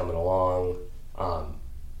shot's still coming along.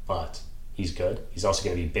 But he's good. He's also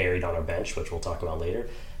going to be buried on our bench, which we'll talk about later.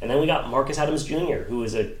 And then we got Marcus Adams Jr., who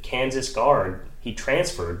is a Kansas guard. He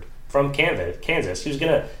transferred from Kansas. He was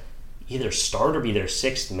going to either start or be their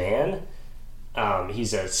 6th man.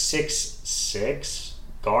 He's a 6'6"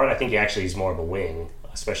 guard. I think he's more of a wing,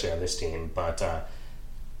 especially on this team. But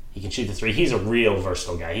he can shoot the 3. He's a real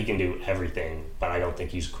versatile guy. He can do everything, but I don't think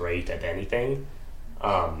he's great at anything.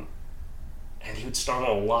 And he would start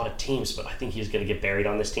on a lot of teams, but I think he's going to get buried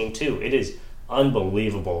on this team too. It is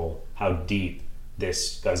unbelievable how deep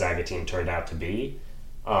this Gonzaga team turned out to be.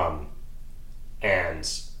 And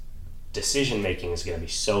decision-making is going to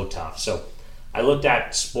be so tough. So I looked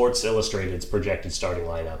at Sports Illustrated's projected starting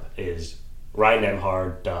lineup is Ryan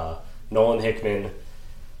Nembhard, Nolan Hickman,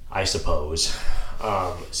 I suppose.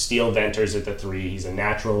 Steele Venters at the 3. He's a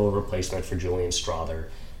natural replacement for Julian Strother.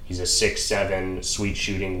 He's a 6'7", sweet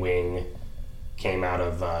shooting wing. Came out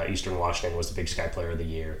of Eastern Washington, was the Big Sky Player of the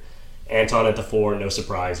Year. Anton at the 4, no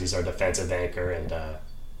surprise. He's our defensive anchor and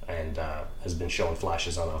has been showing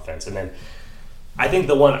flashes on offense. And then I think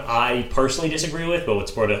the one I personally disagree with, but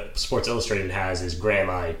what Sports Illustrated has, is Graham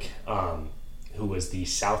Ike, who was the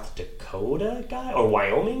South Dakota guy, or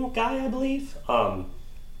Wyoming guy, I believe,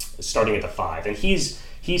 starting at the 5. And he's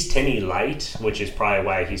Timmy light, which is probably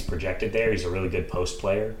why he's projected there. He's a really good post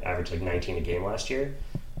player, averaged like 19 a game last year,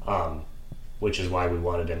 which is why we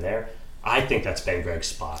wanted him there. I think that's Ben Gregg's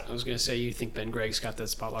spot. I was going to say, you think Ben Gregg's got that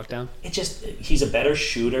spot locked down? He's a better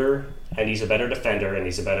shooter, and he's a better defender, and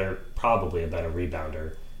he's probably a better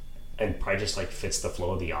rebounder, and probably just like fits the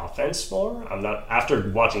flow of the offense more.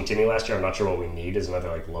 After watching Timmy last year, I'm not sure what we need is another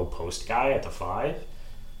like low post guy at the 5.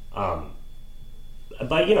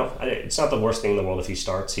 But it's not the worst thing in the world if he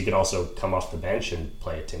starts. He could also come off the bench and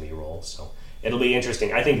play a Timmy role, so it'll be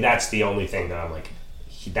interesting. I think that's the only thing that I'm like,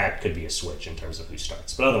 that could be a switch in terms of who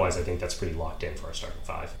starts. But otherwise, I think that's pretty locked in for our starting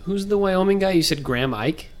 5. Who's the Wyoming guy? You said Graham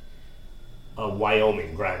Ike?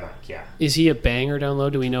 Wyoming, Graham Ike, yeah. Is he a banger down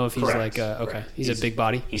low? Do we know if he's Correct. Okay, he's a big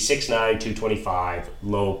body? He's 6'9", 225,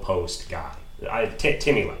 low post guy.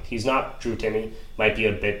 Timmy like. He's not true Timmy. Might be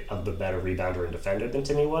a bit of the better rebounder and defender than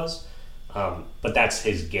Timmy was. But that's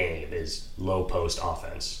his game, is low post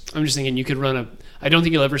offense. I'm just thinking you could I don't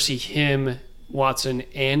think you'll ever see him, Watson,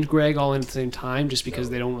 and Gregg all in at the same time, just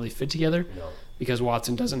because they don't really fit together. No. Because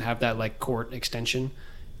Watson doesn't have that like court extension.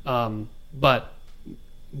 But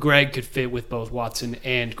Gregg could fit with both Watson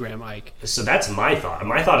and Graham Ike. So that's my thought.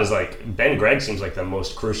 My thought is like Ben Gregg seems like the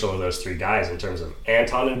most crucial of those 3 guys in terms of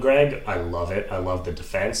Anton and Gregg. I love it. I love the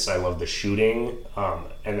defense. I love the shooting.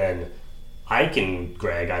 And then Ike and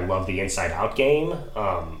Gregg, I love the inside-out game.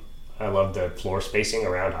 I love the floor spacing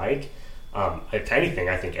around Ike. If anything,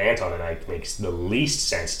 I think Anton and Ike makes the least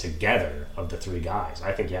sense together of the 3 guys.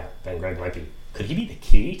 I think, Ben Gregg might be. Could he be the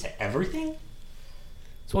key to everything?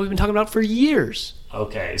 That's what we've been talking about for years.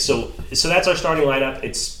 Okay, so that's our starting lineup.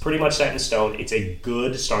 It's pretty much set in stone. It's a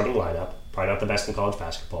good starting lineup. Probably not the best in college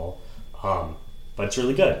basketball, but it's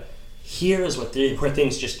really good. Here is where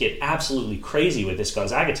things just get absolutely crazy with this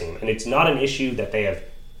Gonzaga team, and it's not an issue that they have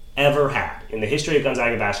ever had. In the history of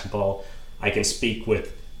Gonzaga basketball, I can speak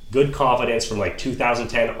with good confidence from like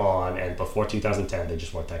 2010 on, and before 2010, they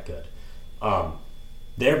just weren't that good.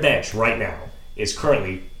 Their bench right now is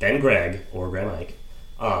currently Ben Gregg, or Graham Ike,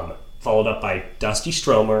 followed up by Dusty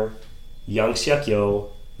Stromer, Young Seok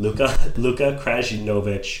Yo, Luka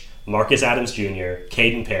Krajinovic, Marcus Adams Jr.,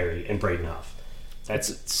 Caden Perry, and Braden Huff.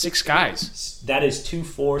 That's 6 guys. That is 2,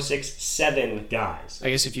 4, 6, 7 guys.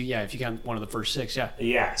 I guess if you count one of the first 6, yeah.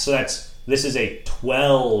 Yeah, so this is a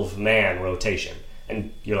 12-man rotation.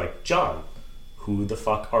 And you're like, John, who the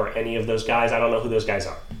fuck are any of those guys? I don't know who those guys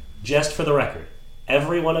are. Just for the record,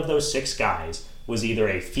 every one of those 6 guys was either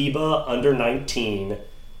a FIBA under-19,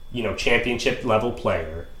 championship level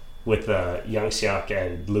player with Young Seok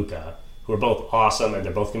and Luka, who are both awesome, and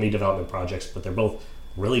they're both going to be development projects, but they're both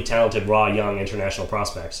really talented, raw, young international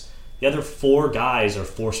prospects. The other 4 guys are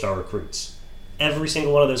 4-star recruits. Every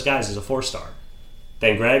single one of those guys is a 4-star.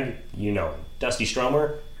 Ben Gregg, you know him. Dusty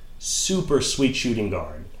Stromer, super sweet shooting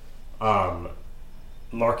guard.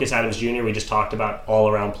 Marcus Adams Jr., we just talked about,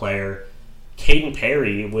 all-around player. Caden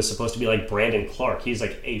Perry was supposed to be like Brandon Clark. He's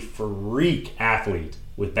like a freak athlete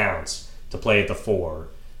with bounce to play at the 4.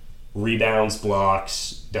 Rebounds,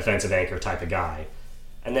 blocks, defensive anchor type of guy.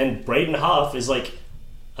 And then Braden Huff is like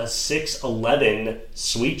a 6'11",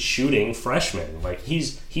 sweet shooting freshman. Like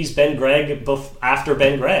he's Ben Gregg after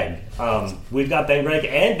Ben Gregg. We've got Ben Gregg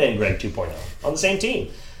and Ben Gregg 2.0 on the same team.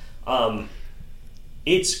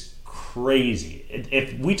 It's crazy.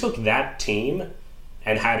 If we took that team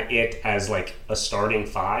and had it as like a starting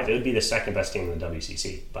 5, it would be the second best team in the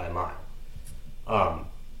WCC by a mile.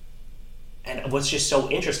 And what's just so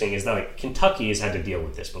interesting is that like Kentucky has had to deal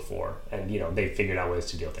with this before, and they've figured out ways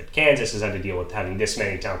to deal with it. Kansas has had to deal with having this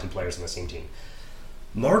many talented players on the same team.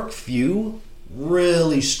 Mark Few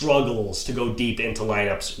really struggles to go deep into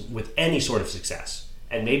lineups with any sort of success,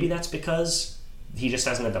 and maybe that's because he just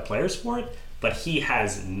hasn't had the players for it. But he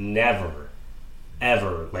has never,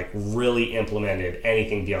 ever like really implemented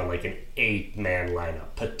anything beyond like an 8-man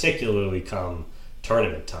lineup, particularly come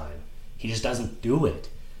tournament time. He just doesn't do it.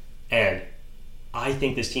 And I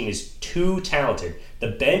think this team is too talented. The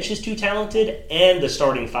bench is too talented, and the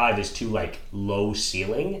starting 5 is too like low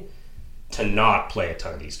ceiling to not play a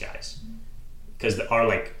ton of these guys. Because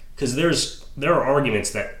there are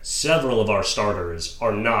arguments that several of our starters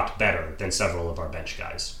are not better than several of our bench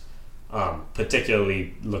guys.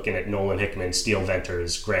 Particularly looking at Nolan Hickman, Steele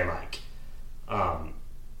Venters, Graham Ike.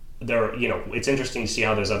 It's interesting to see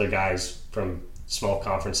how those other guys from small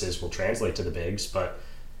conferences will translate to the bigs, but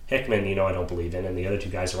Hickman, I don't believe in, and the other 2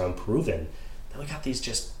 guys are unproven. Then we got these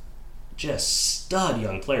just just stud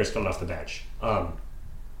young players coming off the bench.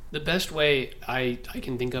 The best way I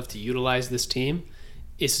can think of to utilize this team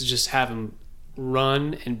is to just have them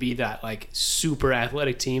run and be that like super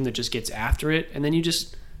athletic team that just gets after it, and then you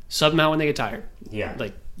just sub them out when they get tired. Yeah.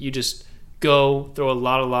 Like you just go throw a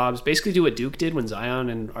lot of lobs, basically do what Duke did when Zion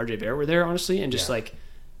and RJ Barrett were there, honestly, and just like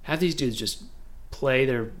have these dudes just play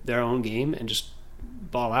their own game and just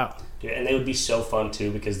ball out. Yeah, and they would be so fun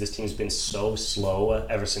too because this team's been so slow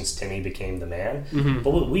ever since Timmy became the man. Mm-hmm.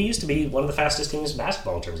 But we used to be one of the fastest teams in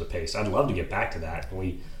basketball in terms of pace. I'd love to get back to that. And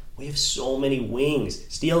we have so many wings.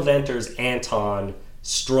 Steele Venters, Anton,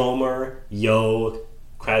 Stromer, Yo,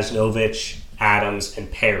 Krasnovich, Adams,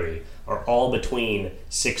 and Perry are all between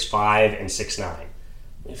 6'5" and 6'9".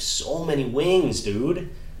 We have so many wings, dude.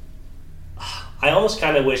 I almost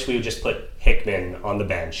kind of wish we would just put Hickman on the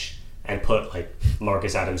bench and put like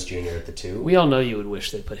Marcus Adams Jr. at the 2. We all know you would wish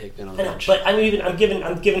they put Hickman on the bench. But I'm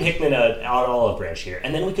giving Hickman an olive branch here,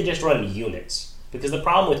 and then we could just run units because the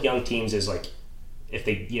problem with young teams is like if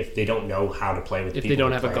they don't know how to play with if people they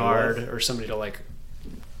don't have a guard with, or somebody to like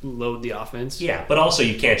load the offense. Yeah, but also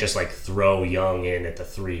you can't just like throw Young in at the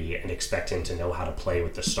 3 and expect him to know how to play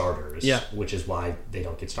with the starters. Yeah, which is why they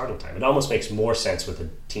don't get starting time. It almost makes more sense with a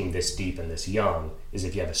team this deep and this young is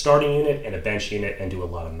if you have a starting unit and a bench unit and do a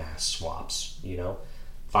lot of mass swaps.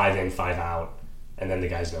 5 in, 5 out, and then the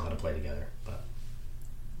guys know how to play together. But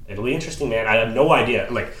it'll be interesting, man. I have no idea.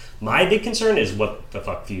 Like my big concern is what the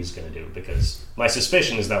fuck Few's going to do because my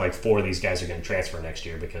suspicion is that like 4 of these guys are going to transfer next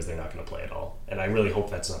year because they're not going to play at all, and I really hope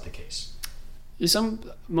that's not the case.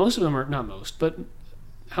 Most of them are not most, but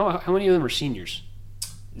how many of them are seniors?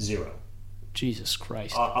 0. Jesus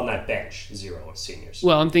Christ. On that bench, 0 seniors.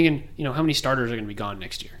 Well, I'm thinking, how many starters are going to be gone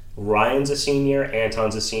next year? Ryan's a senior.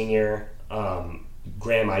 Anton's a senior.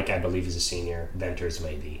 Graham Ike, I believe, is a senior. Venters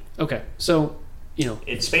may be. Okay, so,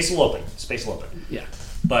 It's space will open. Yeah.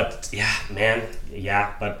 But, yeah, man.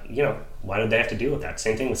 Yeah, but, why did they have to deal with that?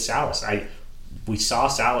 Same thing with Salas. We saw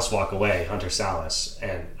Salas walk away, Hunter Salas,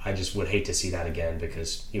 and I just would hate to see that again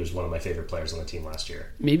because he was one of my favorite players on the team last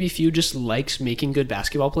year. Maybe Few just likes making good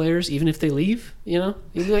basketball players, even if they leave, He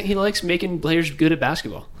likes making players good at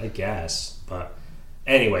basketball. I guess, but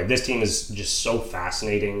anyway, this team is just so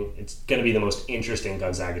fascinating. It's going to be the most interesting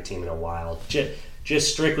Gonzaga team in a while,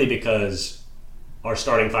 just strictly because our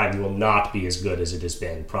starting 5 will not be as good as it has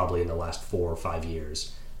been probably in the last 4 or 5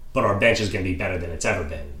 years, but our bench is going to be better than it's ever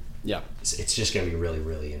been. Yeah, it's just going to be really,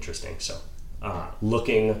 really interesting. So,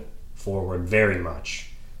 looking forward very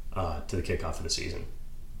much to the kickoff of the season.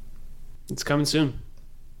 It's coming soon.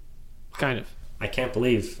 Kind of. I can't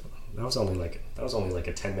believe that was only like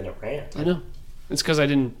a 10-minute rant. I know. It's because I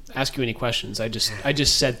didn't ask you any questions. I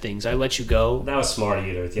just said things. I let you go. That was smart of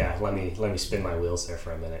you to let me spin my wheels there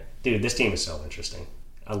for a minute, dude. This team is so interesting.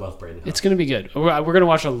 I love Braden Huff. It's going to be good. We're going to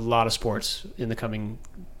watch a lot of sports in the coming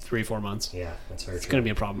 3-4 months. Yeah, that's very true. It's going to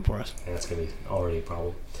be a problem for us. Yeah, it's going to be already a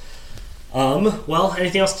problem. Well,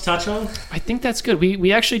 anything else to touch on? I think that's good.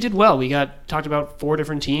 We actually did well. We talked about 4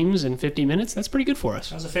 different teams in 50 minutes. That's pretty good for us.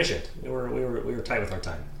 That was efficient. We were tight with our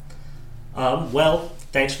time. Well,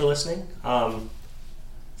 thanks for listening.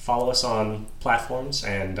 Follow us on platforms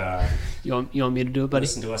and you want me to do it, buddy?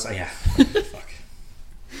 Listen to us. Yeah. Fuck.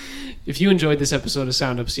 If you enjoyed this episode of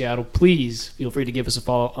Sound Up Seattle, please feel free to give us a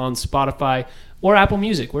follow on Spotify or Apple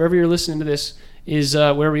Music. Wherever you're listening to this is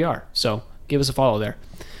where we are. So give us a follow there.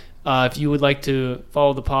 If you would like to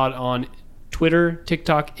follow the pod on Twitter,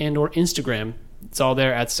 TikTok, and or Instagram, it's all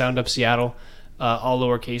there at Sound Up Seattle, all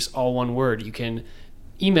lowercase, all one word. You can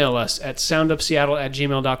email us at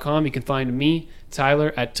soundupseattle@gmail.com. You can find me,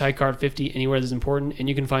 Tyler, at Tycard50, anywhere that's important. And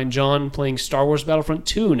you can find John playing Star Wars Battlefront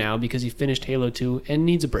 2 now because he finished Halo 2 and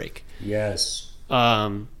needs a break. Yes.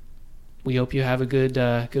 We hope you have a good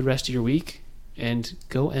rest of your week. And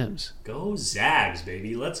go M's. Go Zags,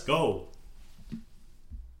 baby. Let's go.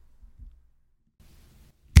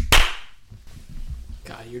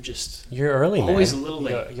 God, you're early, man. Always a little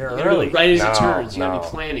late. You're early. Right as it turns. You gotta be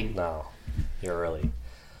planning. No, you're early.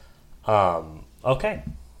 Okay.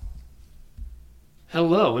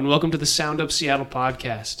 Hello, and welcome to the Sound Up Seattle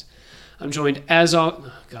podcast. I'm joined as all.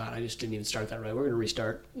 Oh, God, I just didn't even start that right. We're gonna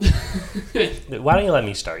restart. Why don't you let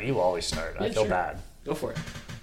me start? You always start. I feel bad. Go for it.